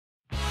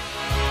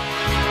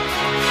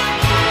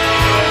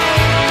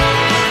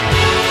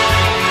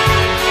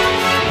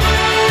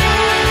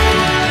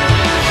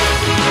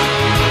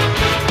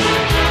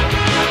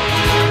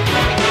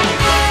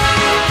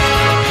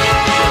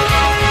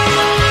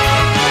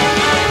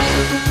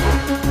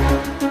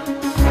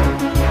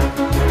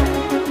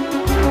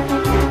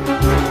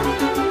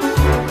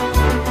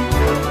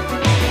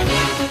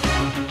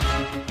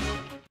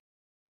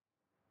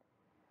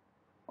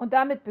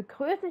damit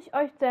begrüße ich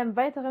euch zu einem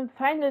weiteren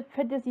Final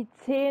Fantasy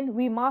X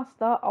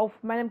Remaster auf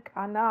meinem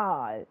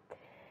Kanal.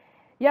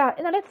 Ja,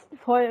 in der letzten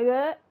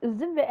Folge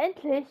sind wir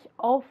endlich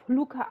auf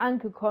Luca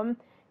angekommen,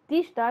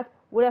 die Stadt,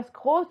 wo das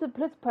große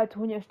Blitzball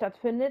Turnier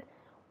stattfindet,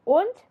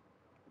 und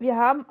wir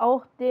haben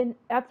auch den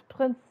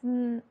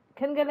Erzprinzen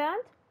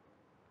kennengelernt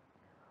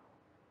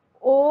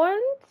und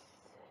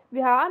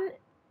wir haben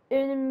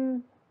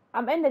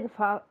am Ende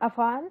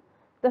erfahren,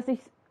 dass sich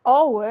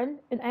Auron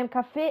in einem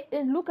Café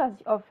in Luca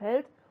sich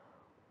aufhält,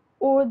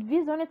 und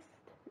wir sollen jetzt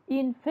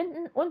ihn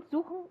finden und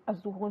suchen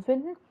und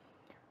finden.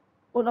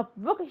 Und ob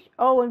wirklich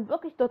Auron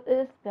wirklich dort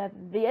ist,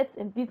 werden wir jetzt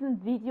in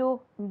diesem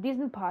Video, in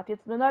diesem Part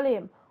jetzt nun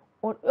erleben.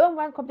 Und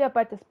irgendwann kommt ja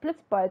bald das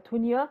Blitzball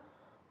Turnier,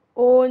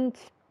 und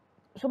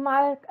schon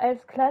mal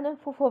als kleine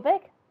Info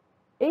vorweg: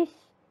 ich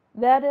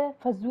werde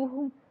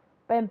versuchen,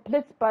 beim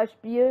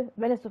Blitzballspiel,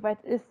 wenn es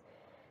soweit ist,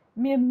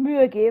 mir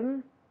Mühe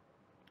geben.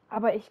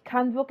 Aber ich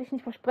kann wirklich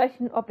nicht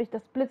versprechen, ob ich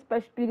das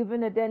Blitzballspiel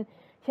gewinne, denn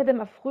ich hatte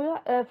mal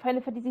früher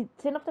Final Fantasy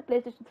X auf der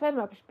PlayStation 2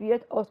 mal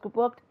gespielt,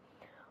 ausgeborgt.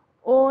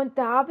 Und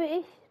da habe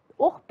ich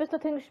auch bis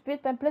dorthin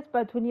gespielt beim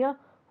Blitzball-Turnier,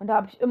 und da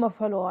habe ich immer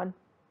verloren.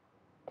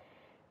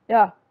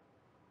 Ja,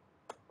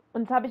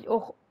 und das habe ich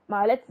auch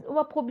mal letztens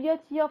immer probiert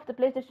hier auf der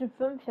PlayStation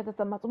 5. Ich hatte es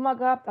dann mal so mal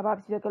gehabt, aber habe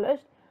es wieder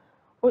gelöscht.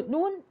 Und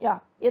nun,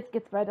 ja, jetzt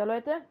geht's weiter,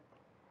 Leute.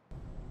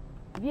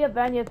 Wir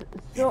werden jetzt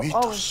so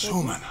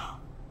Auron.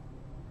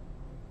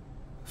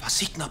 Was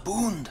sieht na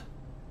bund?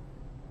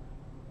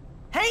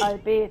 Hey!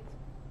 Bhed.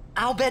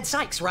 Bhed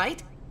Sykes,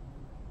 right?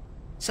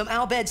 Some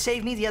Bhed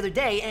saved me the other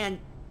day, and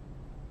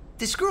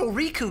this girl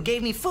Riku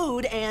gave me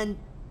food, and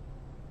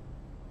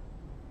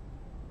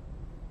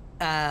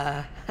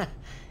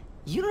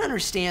you don't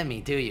understand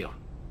me, do you?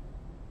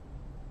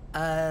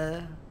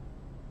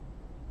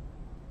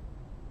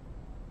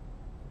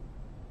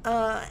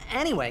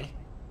 Anyway,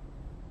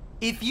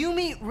 if you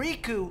meet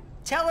Riku,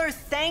 tell her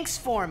thanks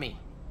for me.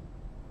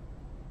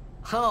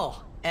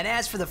 Oh, and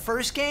as for the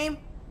first game,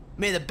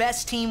 may the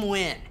best team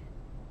win.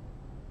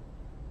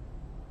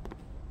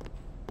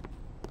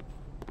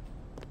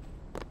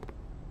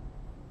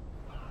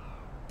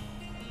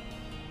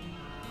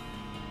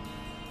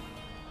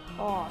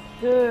 Oh,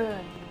 schön.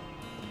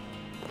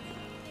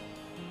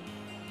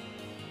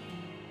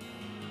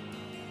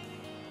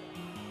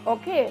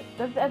 Okay,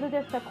 das ist also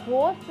jetzt der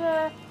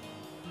große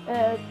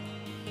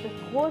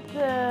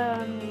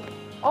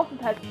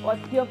Aufenthaltsort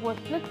hier, wo es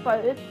Blitzball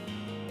ist.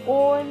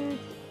 Und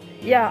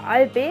ja,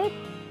 Bhed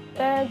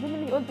sind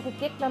nämlich unsere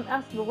Gegner in der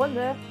ersten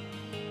Runde.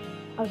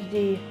 Also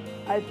die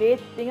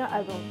Bhed-Dinger,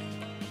 also.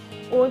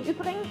 Und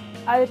übrigens,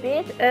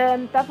 Bhed,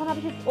 davon habe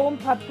ich jetzt auch ein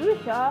paar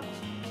Bücher.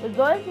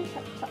 Soll sich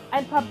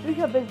ein paar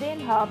Bücher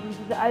besehen haben,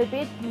 diese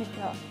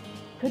Bhed-Bücher,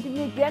 könnt ihr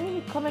mir gerne in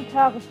die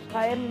Kommentare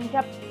schreiben. Ich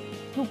habe,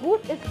 so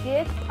gut es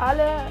geht,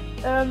 alle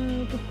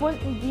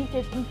gefunden, die es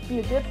jetzt im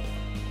Spiel gibt.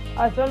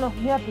 Aber es soll noch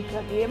mehr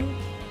Bücher geben.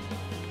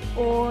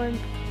 Und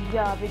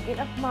ja, wir gehen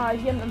erstmal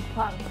hier im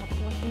Empfang,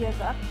 was hier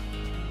sagt.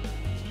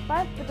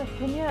 Bald wird das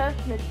Turnier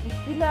eröffnet. Die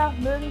Spieler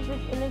mögen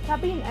sich in den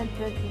Kabinen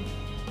einfinden.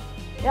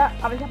 Ja,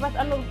 aber ich habe was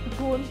anderes zu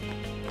tun.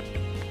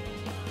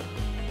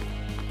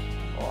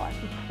 Oh, das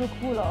sieht so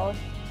cool aus.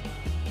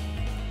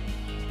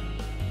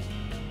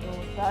 So,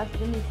 da ist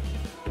nämlich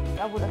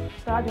da, wo das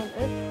Stadion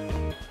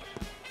ist.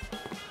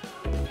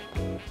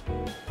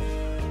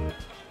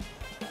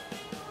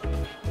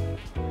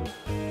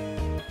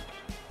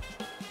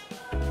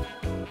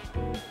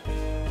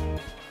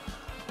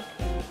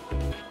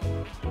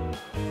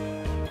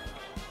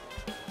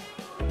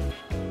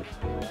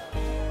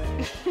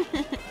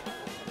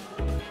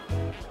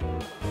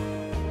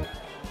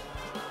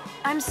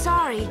 I'm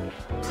sorry.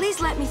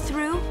 Please let me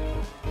through.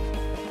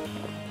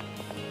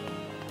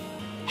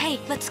 Hey,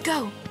 let's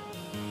go.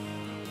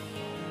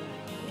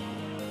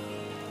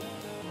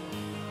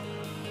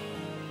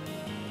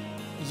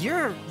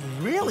 You're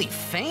really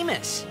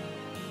famous.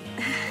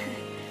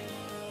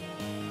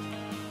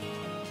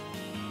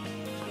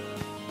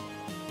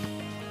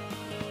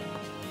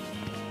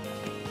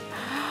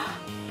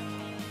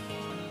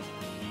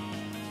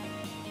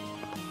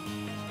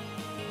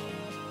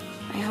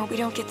 I hope we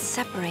don't get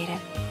separated.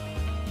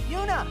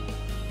 Yuna!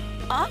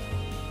 Huh?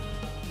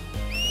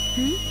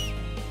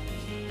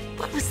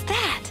 What was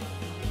that?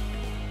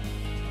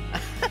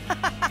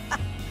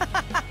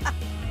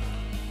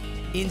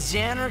 In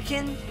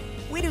Xanarkin,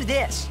 we do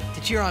this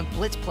to cheer on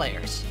Blitz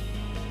players.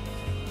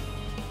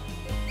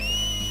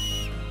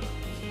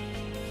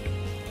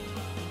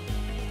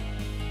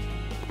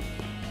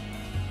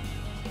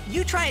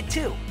 You try it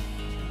too.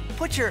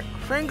 Put your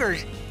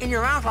fingers in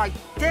your mouth like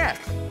this.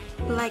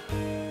 Like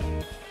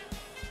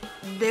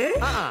this?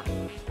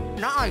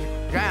 Not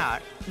like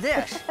that.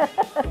 This.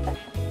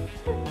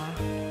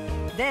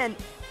 Then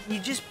you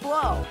just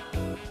blow.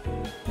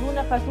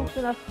 Yuna versucht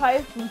schon das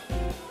Pfeifen.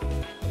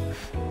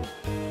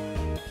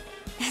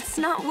 It's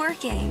not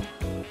working.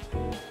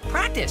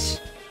 Practice.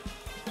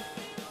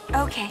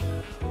 Okay.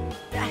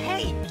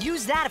 Hey,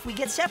 use that if we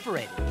get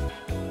separated.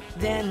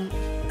 Then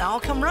I'll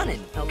come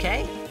running,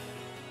 okay?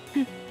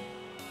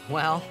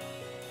 Well,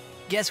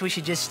 Guess we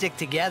should just stick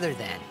together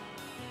then,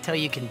 till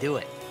you can do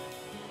it.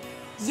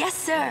 Yes,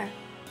 sir.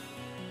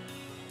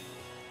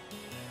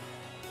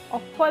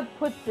 Auch voll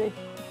putzig.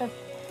 Das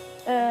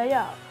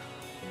ja.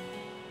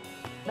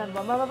 Dann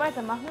wollen wir aber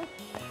weitermachen.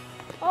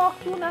 Oh,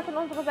 Yuna ist an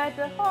unserer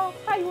Seite. Oh,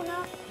 hi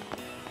Yuna.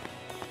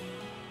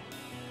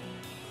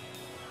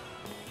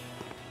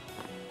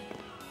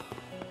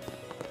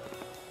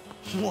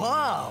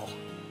 Whoa!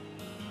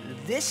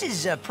 This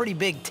is a pretty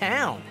big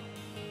town.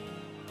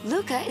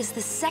 Luca is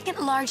the second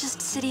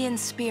largest city in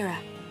Spira.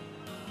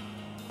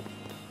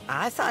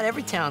 I thought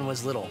every town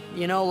was little.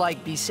 You know,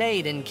 like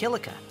Bhed and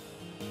Kilika.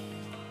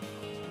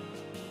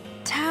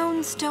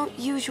 Towns don't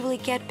usually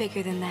get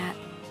bigger than that.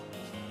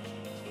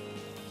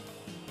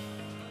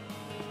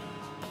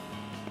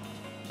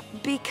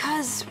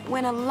 Because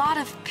when a lot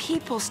of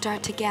people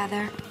start to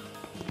gather...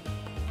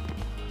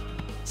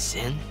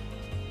 Sin?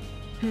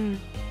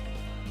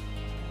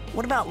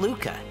 What about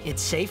Luca?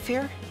 It's safe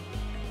here?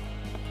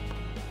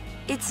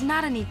 It's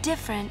not any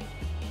different,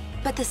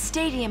 but the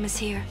stadium is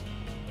here.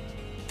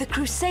 The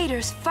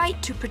Crusaders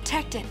fight to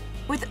protect it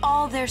with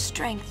all their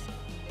strength.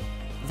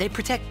 They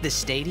protect the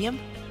stadium?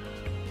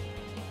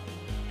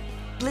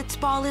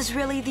 Blitzball is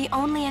really the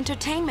only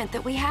entertainment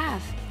that we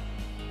have.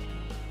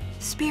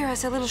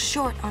 Spira's a little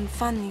short on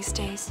fun these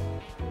days.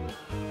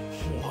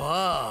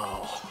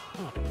 Whoa.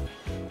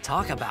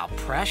 Talk about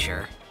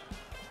pressure.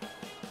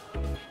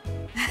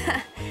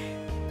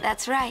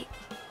 That's right.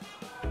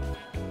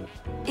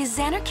 Is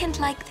Xanarkand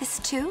like this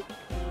too?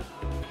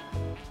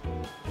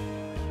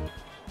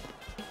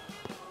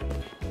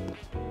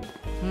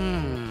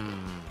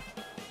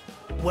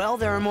 Well,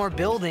 there are more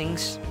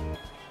buildings,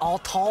 all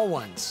tall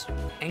ones,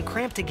 and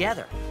cramped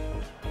together.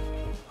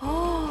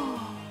 Oh.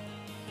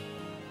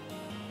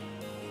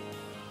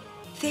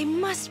 They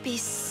must be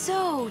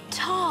so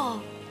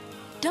tall.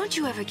 Don't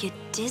you ever get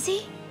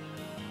dizzy?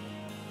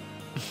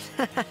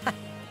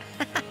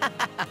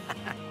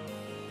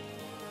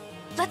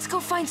 Let's go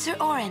find Sir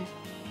Auron.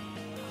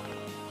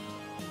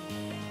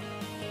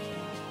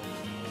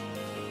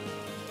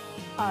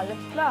 Alles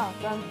klar,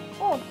 dann...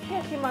 Oh, hier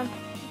ist jemand.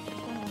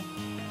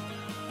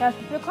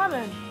 Herzlich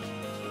willkommen.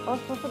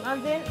 Ausrüstung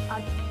ansehen.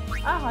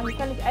 Aha, hier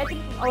kann ich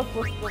Items und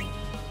Ausrüstung.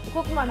 Wir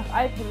gucken mal nach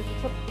Items.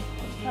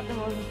 Ich hab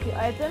immer so viel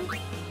Items.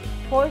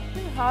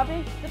 Feuchten habe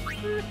ich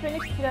 17,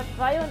 Phoenix wieder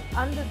 3 und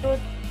Underdog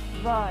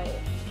 2.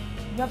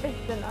 Wie habe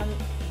ich denn an...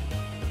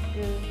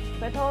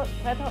 2000...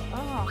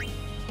 Aha.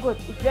 Gut,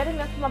 ich werde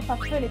mir jetzt mal ein paar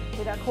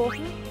Phoenix-Feder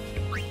kaufen.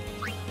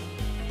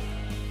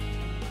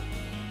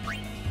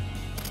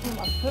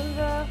 Nummer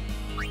 5.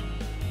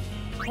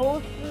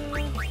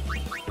 Posten.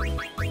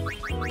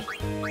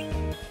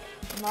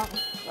 Mach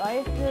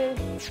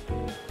 30.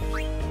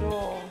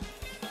 So.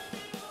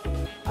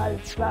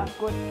 Alles klar,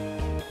 gut.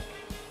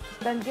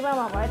 Dann gehen wir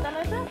mal weiter,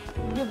 Leute.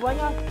 Wir wollen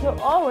ja für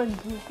Auron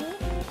suchen.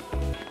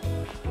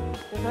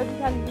 Der sollte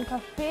sich an diesem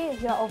Café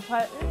hier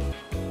aufhalten.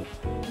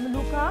 Mit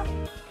Luca.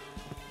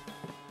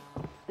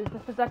 Ist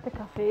das besagte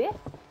Café?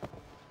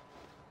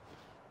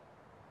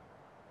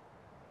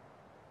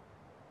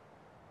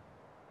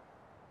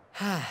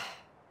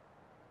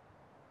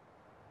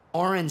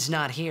 Auron's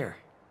not here.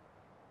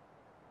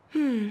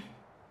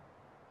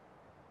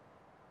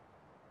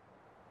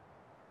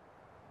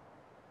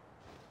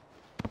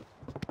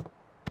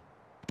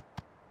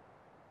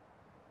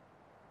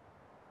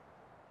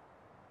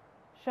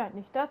 Scheint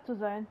nicht da zu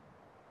sein.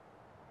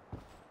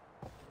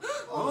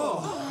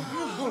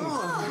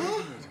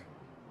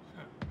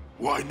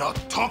 Why not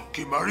talk,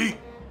 Kimari?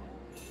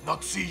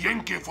 Not see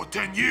Yenke for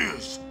 10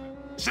 years.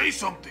 Say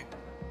something.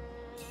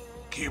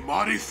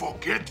 Kimari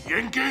forget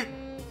Yenke?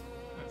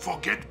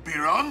 Forget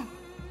Biran?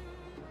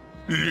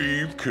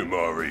 Leave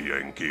Kimari,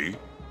 Yankee.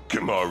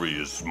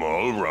 Kimari is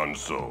small,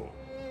 Ranso.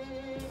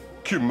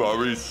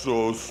 Kimari's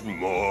so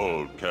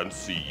small, can't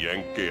see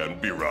Yankee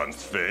and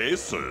Biran's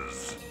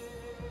faces.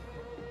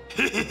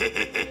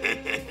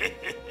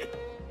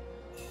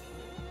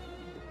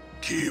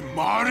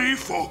 Kimari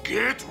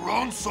forget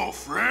Ronso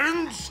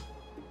friends?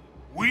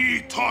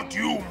 We taught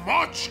you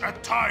much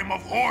at time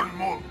of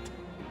Hornmund.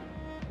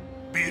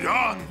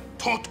 Biran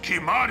taught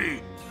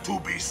Kimari to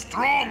be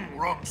strong,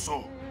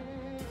 Ronso.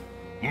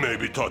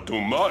 Maybe taught too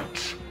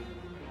much.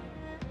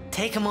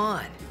 Take him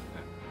on.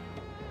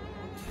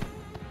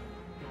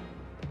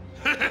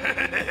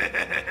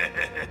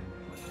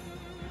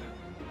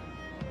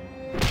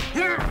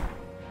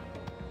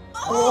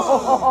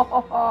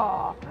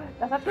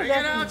 Das hat Get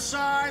gesessen.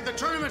 outside! The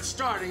tournament's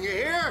starting, you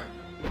hear?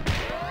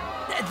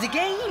 The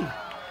game!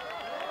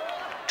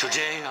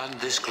 Today, on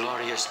this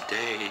glorious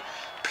day,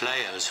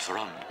 players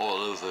from all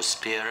over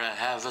Spira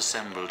have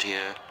assembled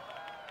here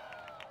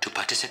to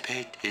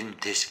participate in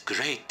this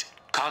great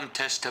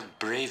contest of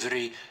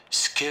bravery,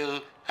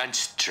 skill, and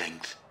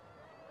strength.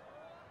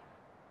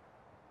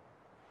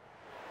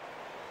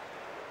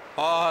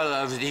 All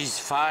of these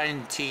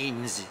fine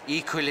teams,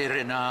 equally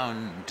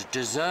renowned,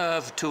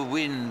 deserve to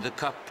win the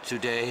cup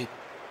today.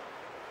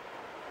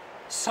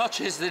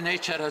 Such is the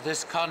nature of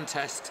this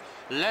contest.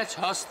 Let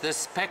us, the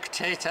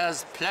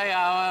spectators, play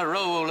our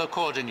role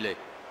accordingly.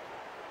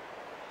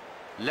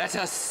 Let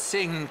us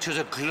sing to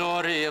the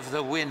glory of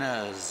the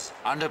winners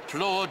and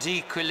applaud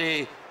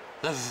equally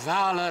the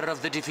valor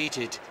of the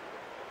defeated.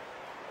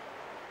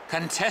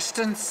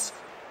 Contestants,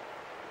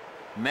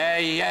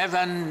 may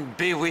heaven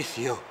be with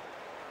you.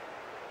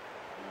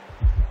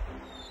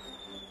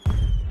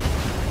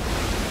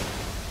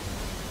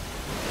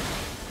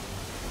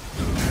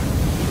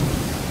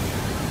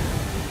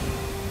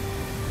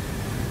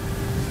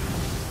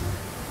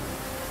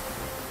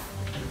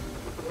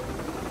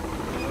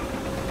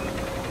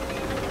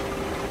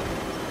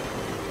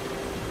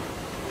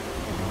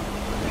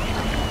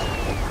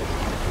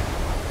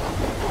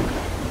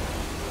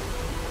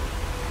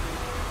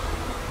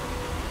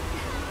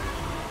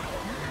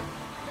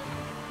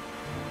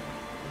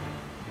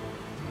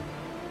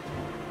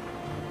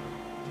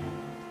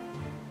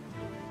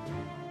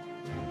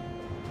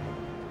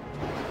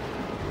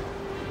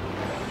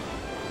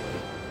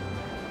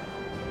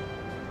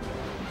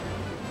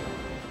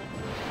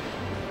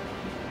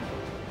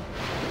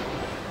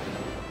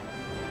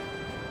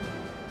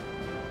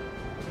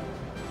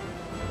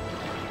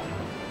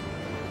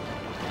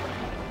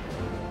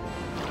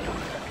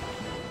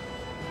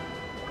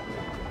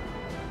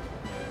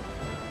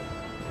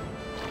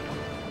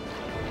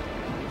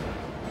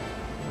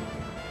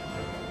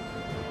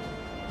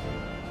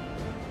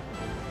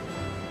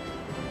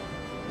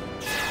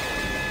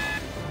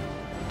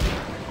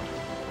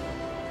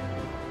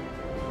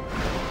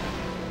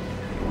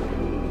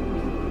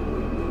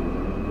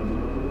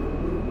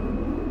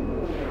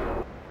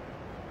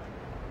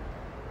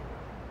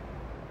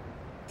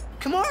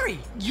 Kimari,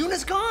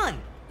 Yuna's gone.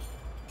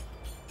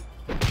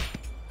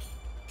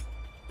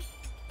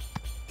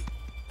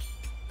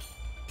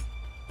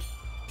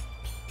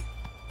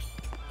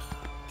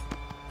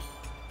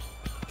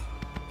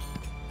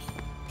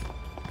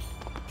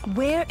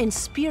 Where in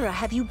Spira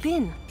have you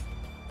been?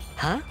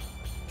 Huh?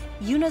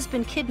 Yuna's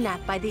been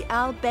kidnapped by the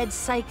Bhed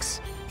Sykes.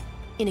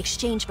 In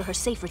exchange for her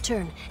safe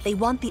return, they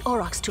want the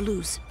Aurochs to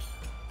lose.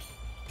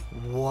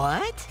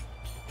 What?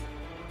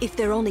 If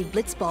they're only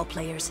Blitzball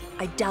players,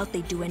 I doubt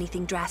they'd do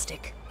anything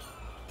drastic.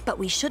 But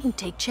we shouldn't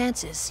take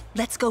chances.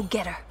 Let's go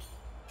get her.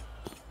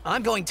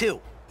 I'm going too.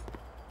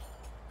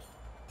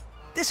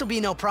 This'll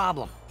be no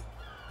problem.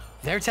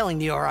 They're telling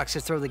the Aurochs to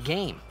throw the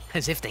game,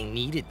 as if they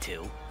needed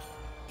to.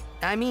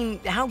 I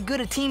mean, how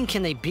good a team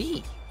can they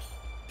be?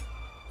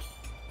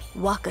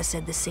 Wakkas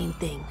said the same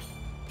thing.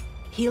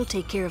 He'll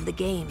take care of the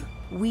game.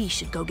 We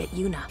should go get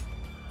Yuna.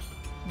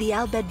 The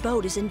Bhed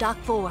boat is in Dock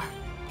 4.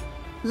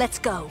 Let's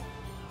go.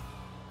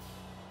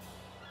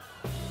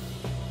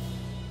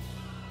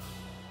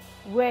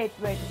 Wait,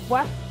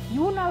 what?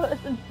 Yuna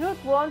ist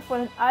entführt worden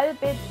von den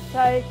Bhed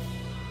Sykes.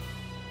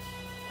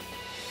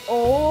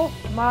 Oh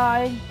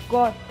mein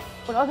Gott.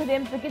 Und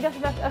außerdem beginnt jetzt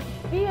das erste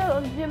Spiel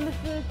und wir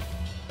müssen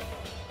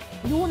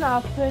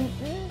Yuna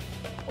finden.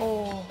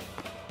 Oh.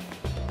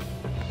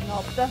 Na,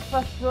 ob das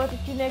was wird,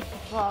 ist die nächste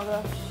Frage.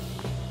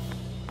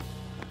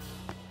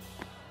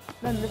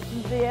 Dann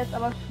müssen wir jetzt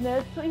aber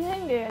schnell zu ihr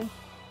hingehen.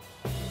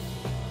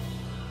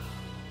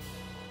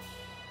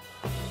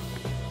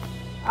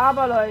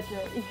 Aber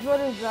Leute, ich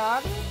würde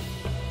sagen,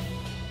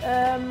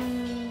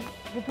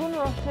 wir tun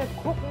nur noch schnell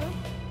gucken.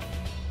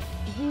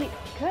 Sie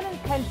können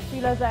kein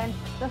Spieler sein.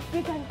 Das Spiel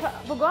hat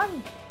nicht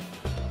begonnen.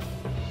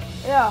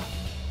 Ja,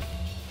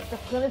 das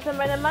drin ist ja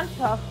meine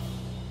Mannschaft.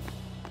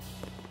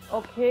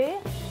 Okay,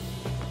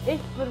 ich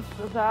würde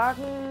so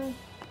sagen,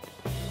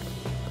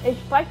 ich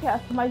speichere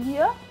erstmal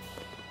hier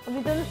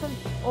und wir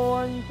sind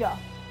und ja,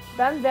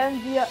 dann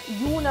werden wir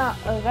Yuna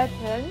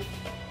retten.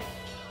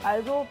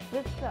 Also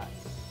bis gleich.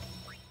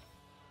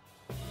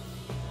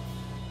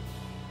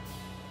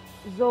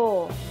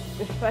 So,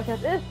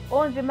 gespeichert ist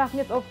und wir machen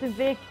jetzt auf den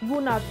Weg,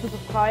 Yuna zu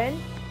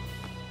befreien.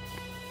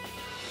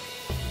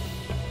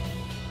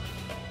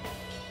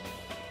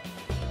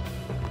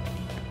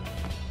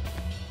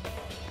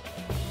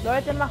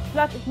 Leute, macht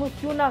Platz, ich muss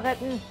Yuna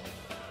retten.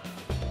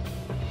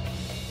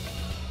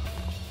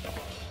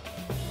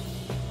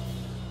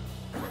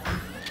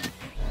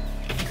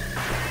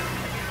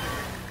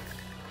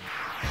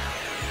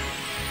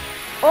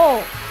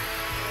 Oh!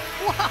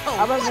 Wow,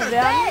 Aber what wir a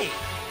werden... day!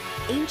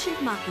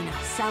 Ancient Machina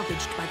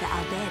salvaged by the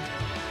Bhed.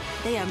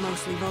 They are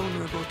mostly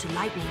vulnerable to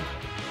lightning.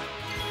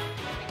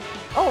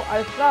 Oh,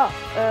 alles klar.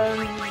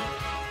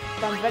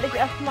 Dann werde ich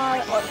erstmal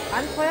euch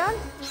anfeuern.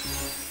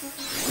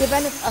 Wir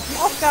werden jetzt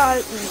erstmal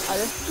aufgehalten.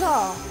 Alles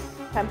klar.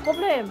 Kein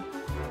Problem.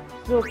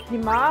 So,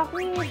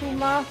 Kimari, du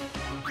machst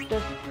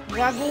das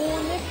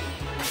Dragonik.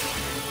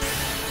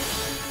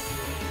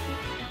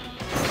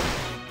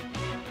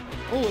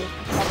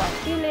 Aber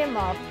viel Leben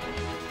ab.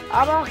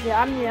 Aber wir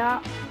haben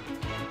ja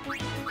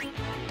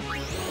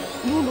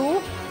Lulu,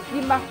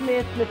 die macht mir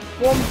jetzt mit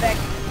Strom weg.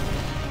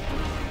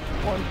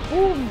 Und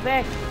Boom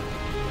weg.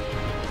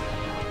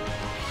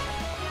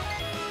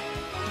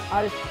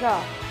 Alles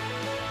klar.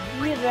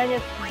 Wir werden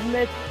jetzt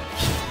mit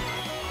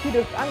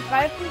Tidus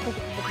angreifen. Das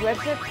ist das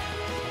Ratchet.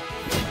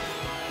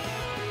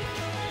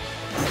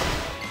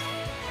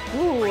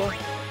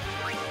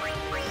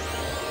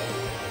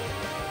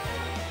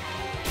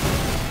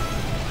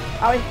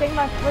 Aber ich denke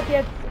mal, es wird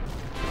jetzt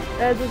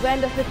so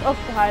sein, dass wir jetzt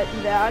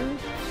aufgehalten werden.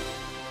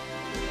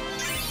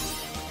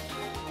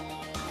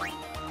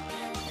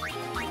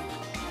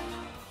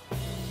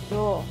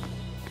 So.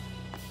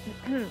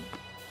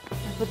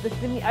 Das wird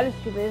bestimmt nicht alles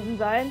gewesen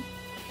sein.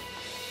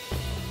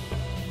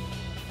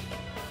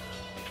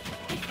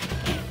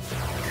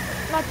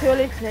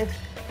 Natürlich nicht.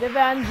 Wir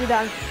werden wieder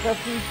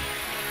angegriffen.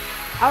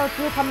 Aber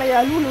so kann man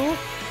ja Lulu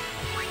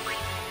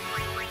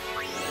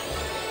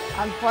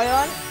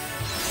anfeuern.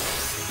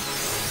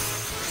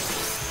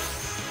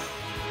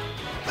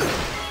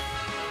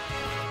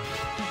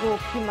 So,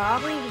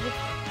 Kimari.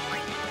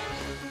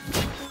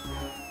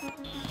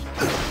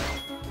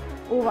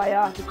 Oh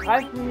ja, die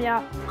greifen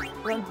ja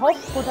den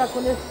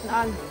Hauptprotagonisten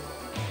an.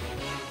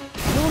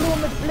 Lulu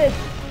mit Blitz.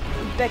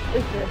 Und weg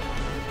ist es.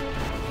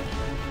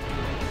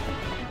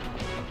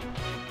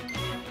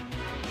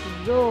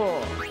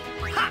 So.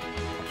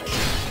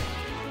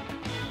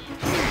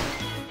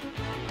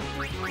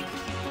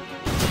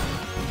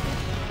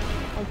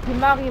 Und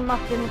Kimari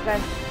macht den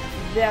Rest.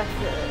 Sehr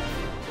schön.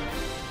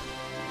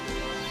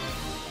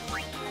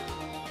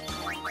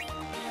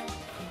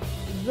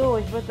 So,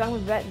 ich würde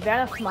sagen, wir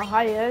werden das mal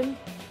heilen.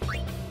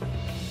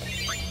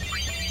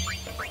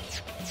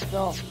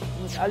 So,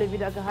 damit alle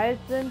wieder geheilt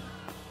sind.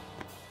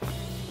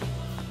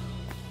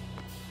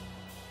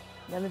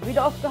 Werden wir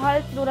wieder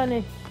aufgehalten oder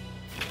nicht?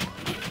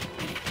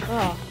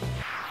 Ja.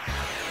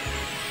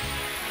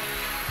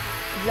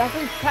 Lass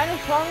uns keine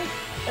Chance,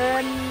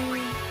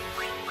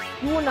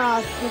 Yuna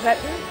zu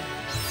retten.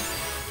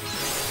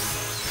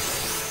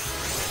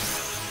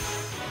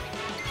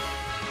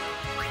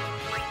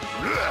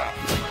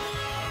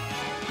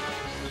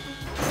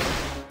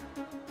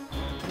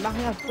 Wir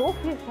machen ja so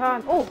viel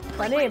Schaden. Oh,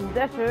 daneben,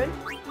 sehr schön.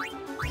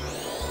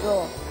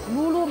 So,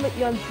 Lulu mit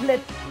ihrem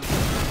Blitz.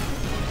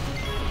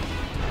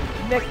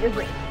 Weg ist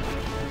es.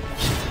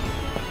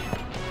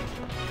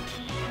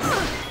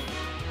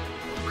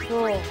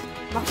 So,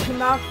 macht die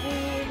Marke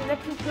den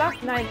letzten Schlag?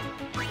 Nein,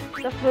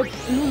 das wird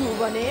Lulu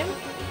übernehmen.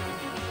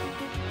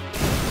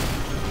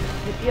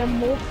 Mit ihrem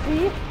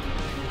Mofi.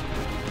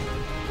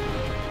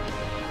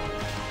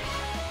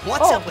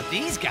 What's up with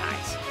these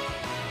guys?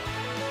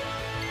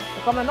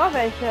 Da kommen noch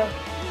welche.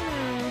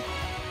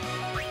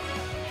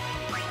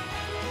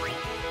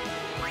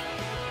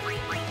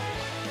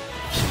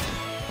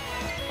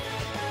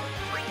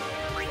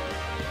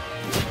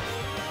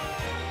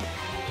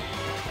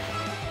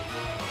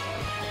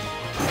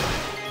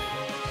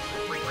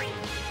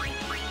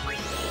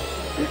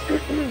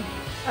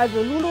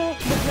 Also Lulu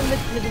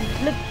mit dem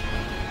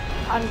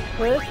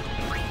Blitzangriff.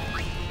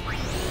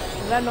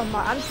 Wir werden noch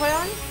mal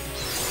anfeuern.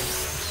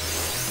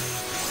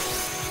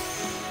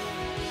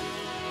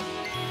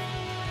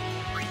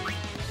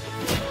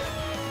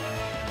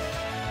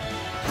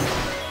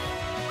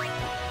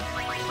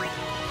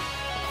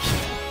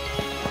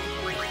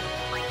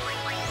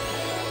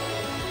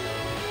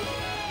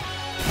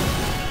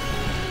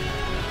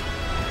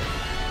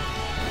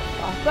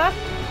 Was das?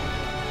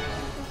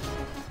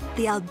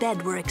 The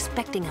Bhed were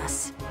expecting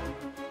us.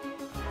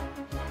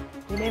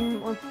 Wir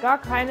nehmen uns gar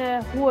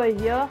keine Ruhe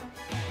hier.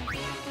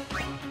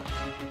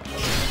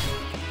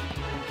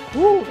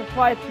 Das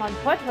war jetzt mal ein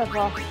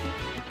Volltreffer.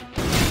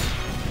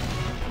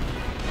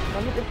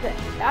 Damit ist der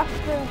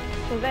erste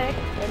so weg,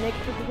 der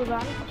nächste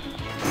sozusagen.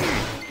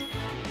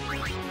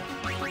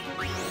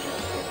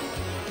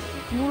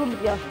 Nur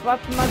mit ihrer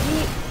schwarzen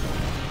Magie.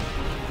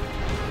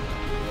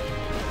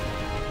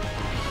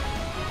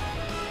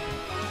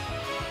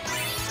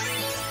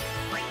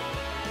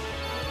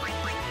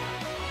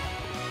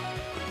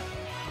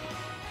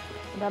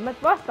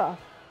 Damit war's das.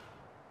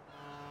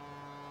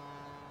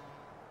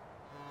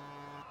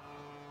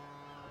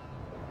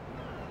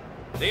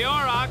 The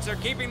Aurochs are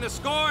keeping the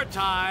score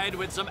tied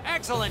with some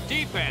excellent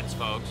defense,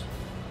 folks.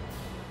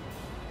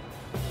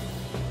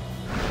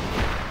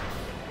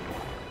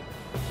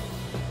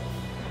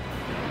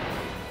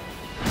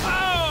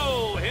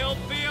 Oh, he'll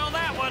feel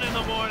that one in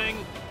the morning.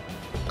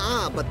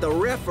 Ah, but the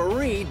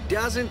referee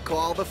doesn't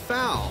call the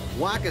foul.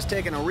 Wakkas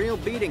taking a real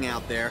beating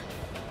out there.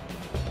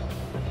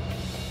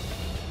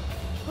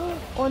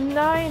 Oh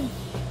nein!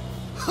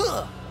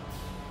 Huh.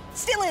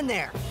 Still in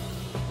there!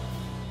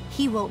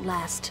 He won't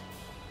last.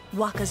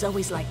 Wakka's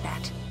always like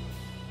that.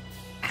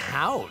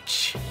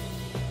 Ouch!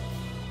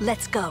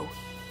 Let's go.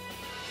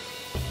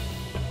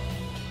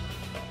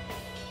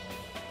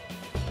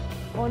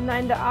 Oh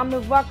nein, der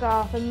arme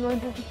Wakka. Wenn wir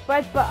uns jetzt nicht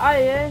bald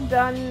beeilen,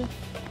 dann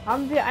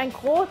haben wir ein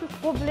großes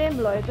Problem,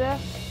 Leute.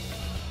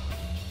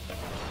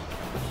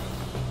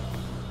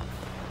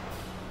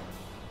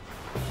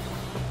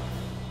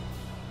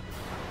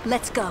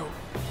 Let's go.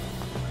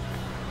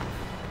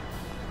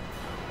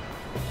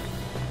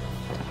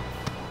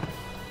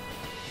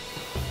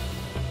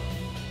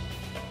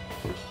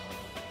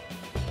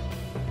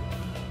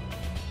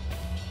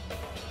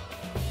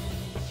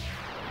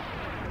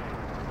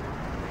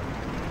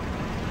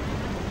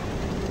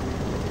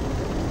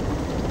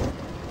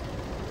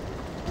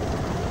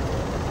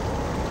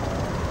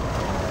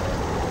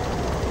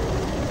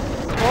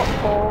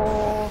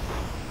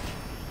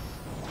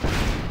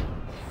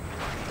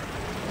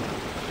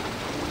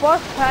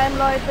 Boss-Time,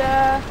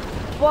 Leute.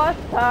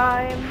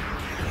 Boss-Time.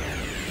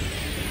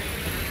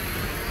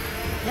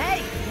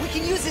 Hey, we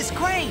can use this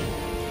crane.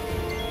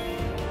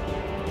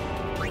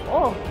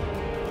 Oh.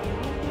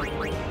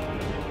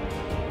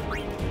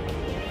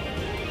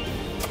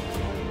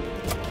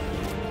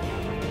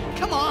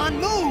 Come on,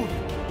 move!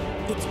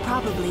 It's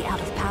probably out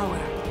of power.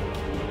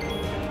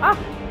 Ach,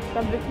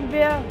 dann wissen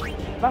wir,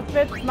 was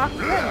wir jetzt machen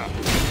können.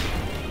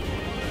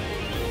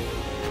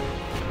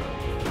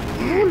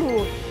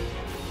 Lulu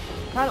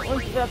kann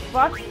unsere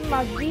schwarze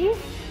Magie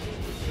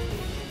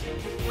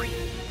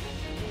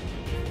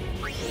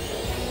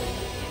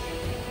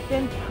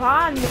den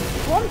Kran mit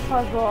Strom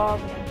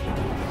versorgen.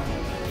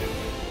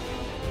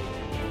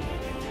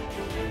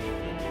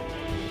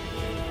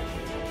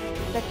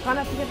 Der Kran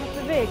hat sich etwas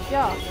bewegt,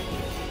 ja.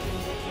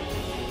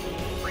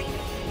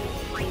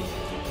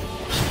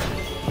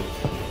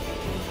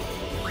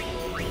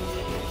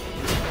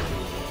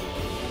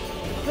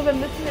 So, wir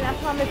müssen den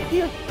erstmal mit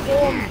viel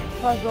Strom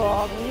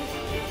versorgen.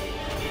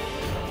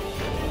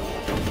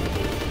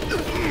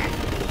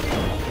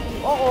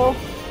 Oh oh.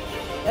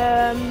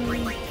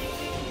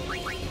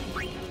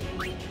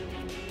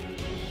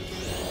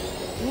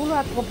 Lulu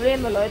hat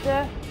Probleme,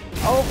 Leute.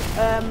 Auch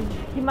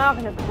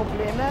Kimari hat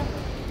Probleme.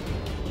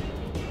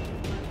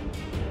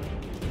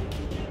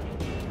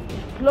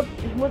 Ich glaube,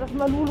 ich muss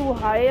erstmal Lulu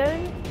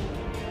heilen.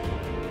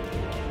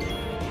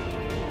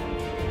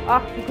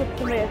 Ach, die guckst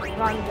du mir jetzt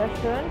dran, sehr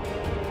schön.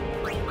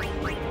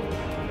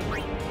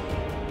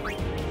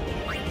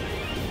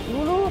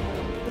 Lulu,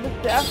 du bist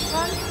zuerst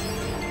dran.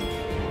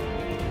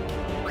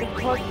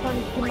 Ich folge von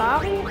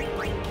Kimari.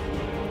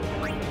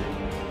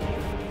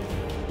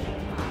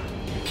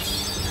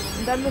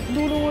 Und dann wird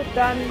Lulu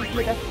dann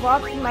mit der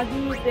schwarzen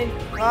Magie den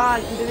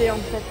Kran in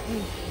Bewegung setzen.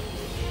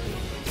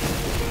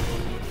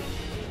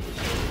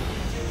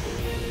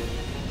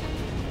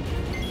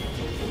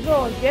 So,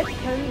 und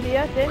jetzt können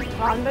wir den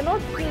Kran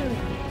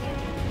benutzen.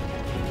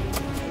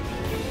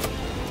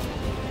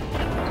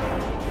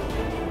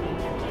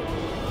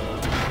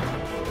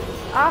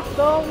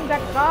 Achtung, der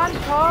Kran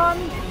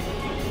kommt.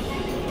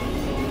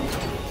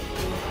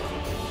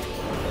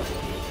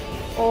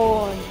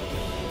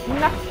 Und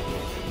nach.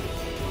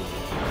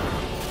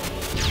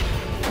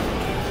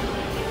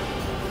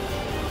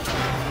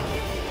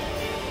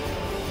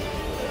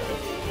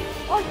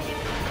 Und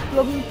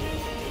plump.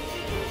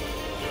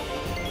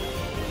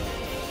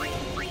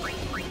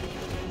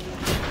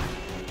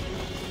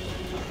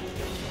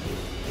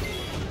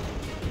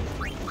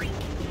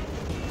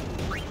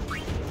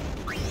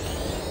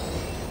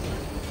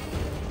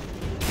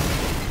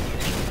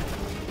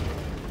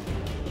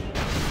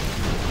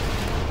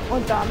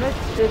 Und damit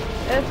ist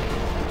es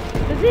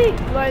besiegt,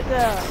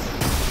 Leute.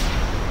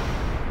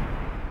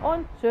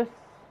 Und tschüss.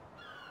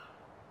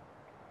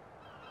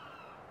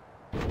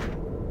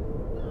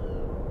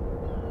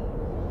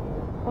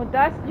 Und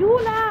da ist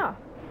Yuna.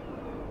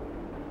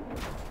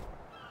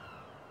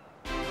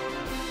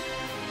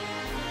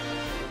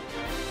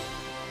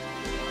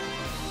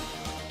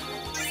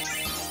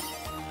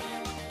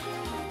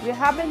 Wir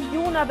haben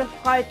Yuna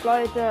befreit,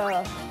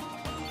 Leute.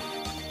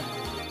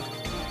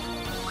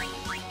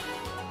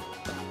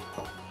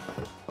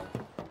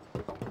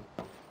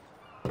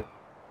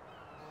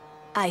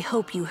 I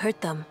hope you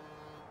hurt them.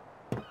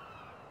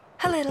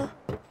 A little.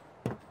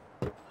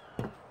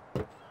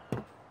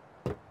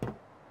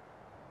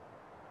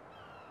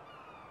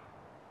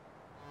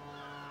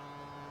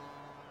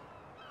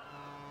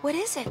 What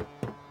is it?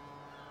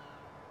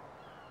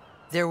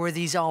 There were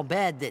these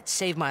Bhed that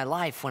saved my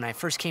life when I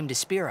first came to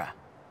Spira.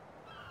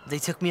 They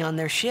took me on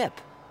their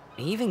ship.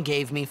 They even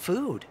gave me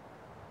food.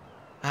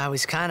 I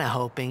was kinda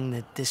hoping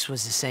that this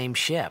was the same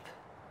ship.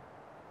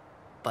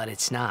 But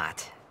it's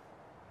not.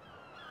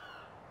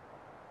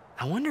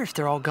 I wonder if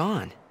they're all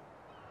gone.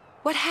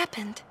 What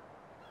happened?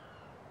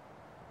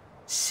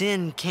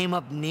 Sin came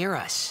up near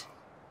us.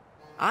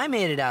 I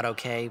made it out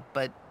okay,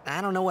 but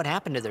I don't know what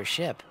happened to their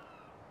ship.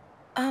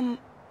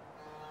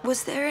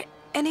 Was there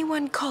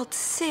anyone called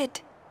Sid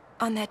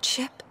on that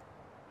ship?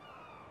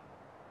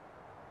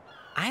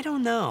 I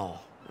don't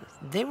know.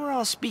 They were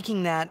all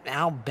speaking that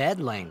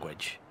Bhed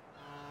language.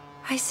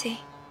 I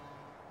see.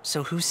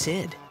 So who's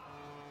Sid?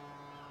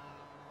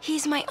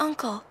 He's my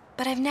uncle,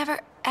 but I've never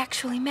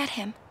actually met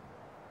him.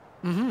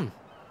 Mm-hmm.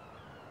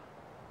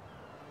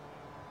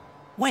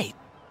 Wait,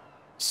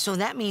 so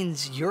that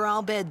means you're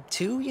Bhed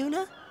too,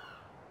 Yuna?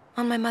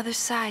 On my mother's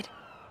side,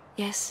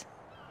 yes.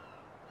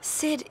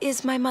 Sid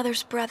is my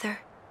mother's brother.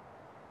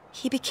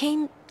 He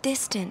became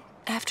distant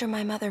after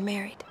my mother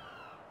married.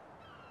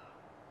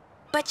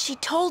 But she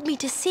told me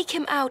to seek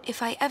him out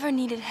if I ever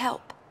needed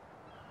help.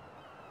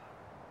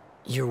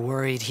 You're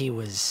worried he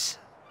was...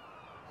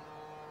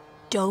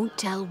 Don't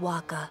tell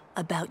Wakka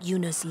about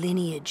Yuna's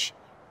lineage.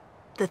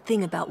 The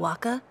thing about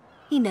Wakka,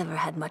 he never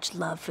had much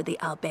love for the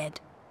Bhed.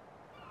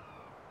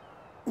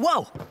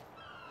 Whoa!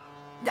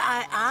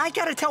 I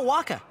gotta tell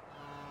Wakka.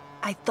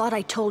 I thought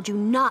I told you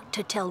not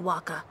to tell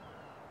Wakka.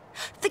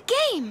 The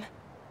game!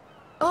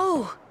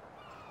 Oh!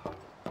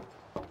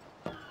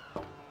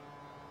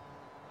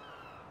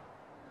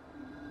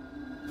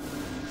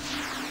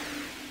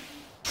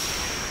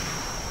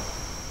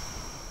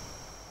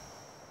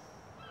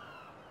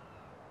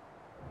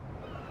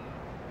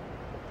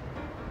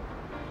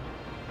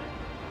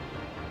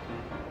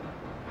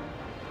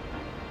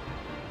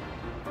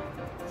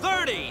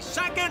 30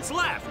 seconds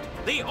left.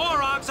 The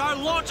Aurochs are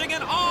launching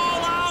an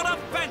all-out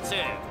offensive.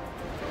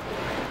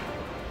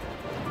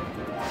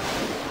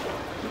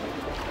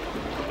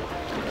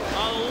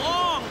 A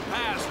long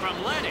pass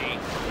from Lenny.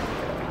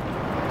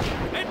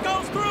 It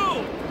goes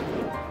through.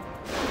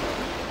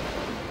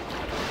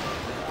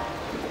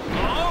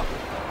 Oh.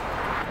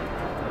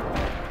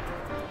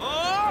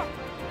 Oh.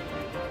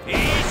 He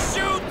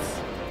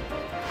shoots.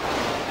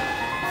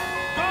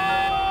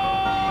 Goal!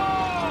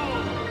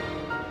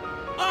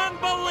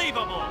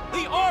 Unbelievable.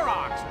 The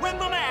Aurochs win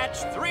the match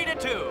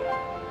 3-2.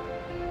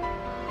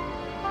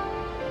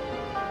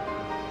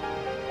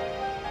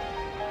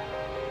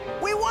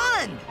 We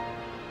won!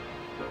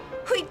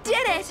 We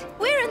did it!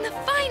 We're in the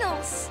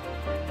finals!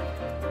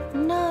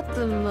 Not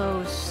the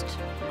most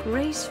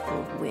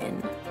graceful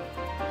win.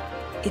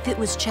 If it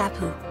was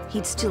Chapu,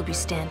 he'd still be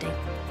standing.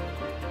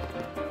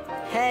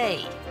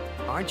 Hey,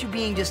 aren't you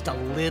being just a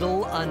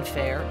little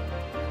unfair?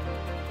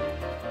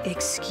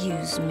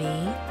 Excuse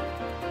me?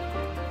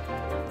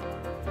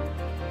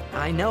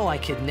 I know I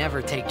could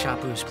never take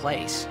Chapu's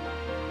place.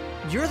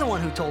 You're the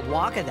one who told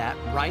Wakka that,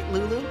 right,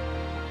 Lulu?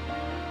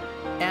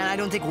 And I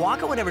don't think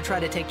Wakka would ever try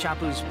to take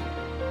Chapu's...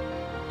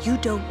 You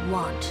don't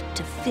want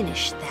to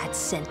finish that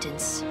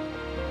sentence.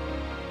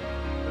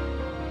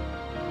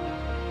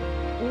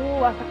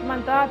 Was sagt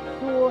man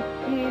dazu?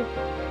 Die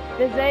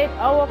Bhed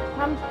Aurochs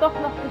haben es doch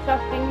noch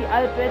geschafft, gegen die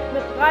Bhed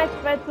mit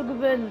 3-2 zu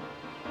gewinnen.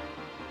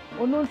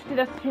 Und nun steht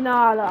das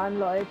Finale an,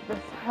 Leute. Das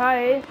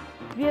heißt,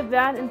 wir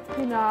werden im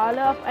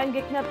Finale auf einen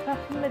Gegner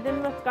treffen, mit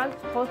dem wir das ganz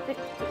faustig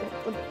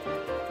und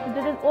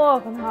hinter den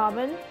Ohren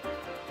haben.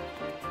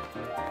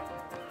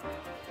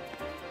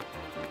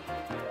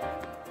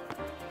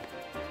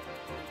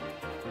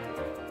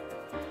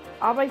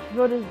 Aber ich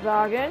würde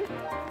sagen,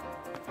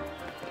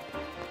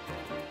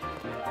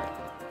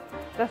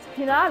 das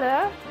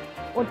Finale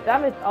und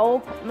damit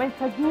auch mein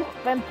Versuch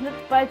beim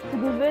Blitzball zu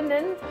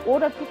gewinnen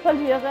oder zu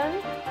verlieren,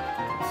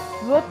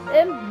 wird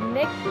im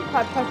nächsten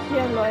Part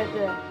passieren,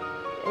 Leute.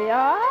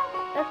 Ja,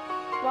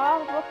 es war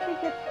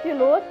wirklich jetzt viel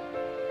los.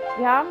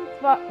 Wir haben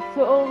zwar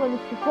zur Auron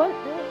nicht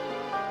gefunden,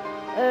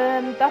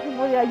 dafür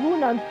wurde ja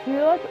Yuna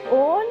entführt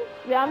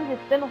und wir haben sie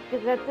jetzt dennoch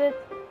gerettet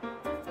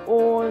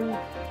und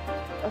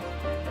das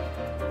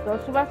soll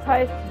schon was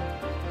heißen.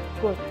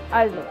 Gut,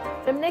 also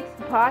im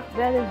nächsten Part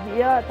werden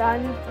wir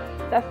dann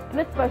das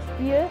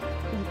Blitzballspiel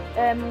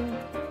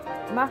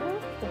machen,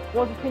 das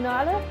große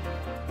Finale.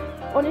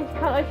 Und ich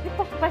kann euch nicht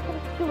versprechen,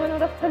 dass ich gewinne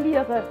oder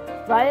verliere,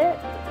 weil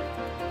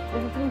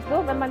es ist nicht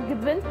so, wenn man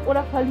gewinnt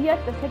oder verliert,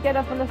 das hängt ja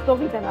dann von der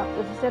Story danach.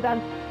 Das ist ja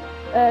dann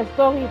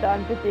Story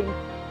dann bedingt.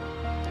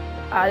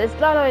 Alles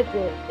klar,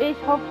 Leute. Ich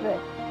hoffe,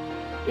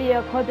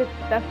 ihr konntet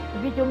das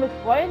Video mit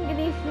Freunden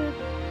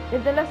genießen.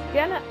 Hinterlasst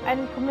gerne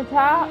einen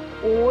Kommentar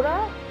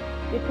oder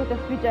ihr könnt das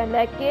Video ein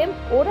Like geben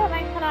oder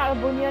meinen Kanal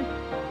abonnieren,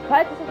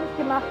 falls ihr es noch nicht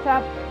gemacht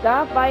habt.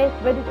 Dabei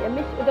werdet ihr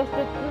mich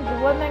unterstützen,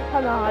 sowohl meinen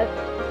Kanal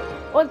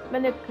und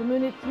meine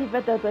Community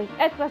wird dadurch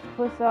etwas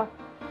größer.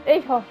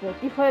 Ich hoffe,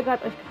 die Folge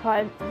hat euch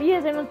gefallen.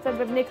 Wir sehen uns dann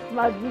beim nächsten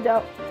Mal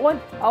wieder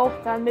und auch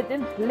dann mit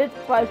dem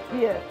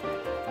Blitzballspiel.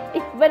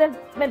 Ich werde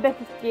mein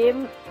Bestes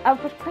geben, aber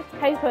versprecht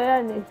kann ich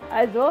vorher nicht.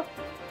 Also,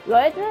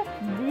 Leute,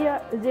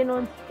 wir sehen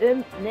uns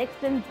im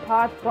nächsten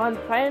Part von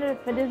Final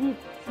Fantasy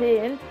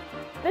X.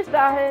 Bis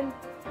dahin,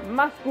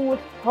 macht's gut,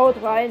 haut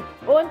rein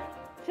und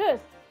tschüss.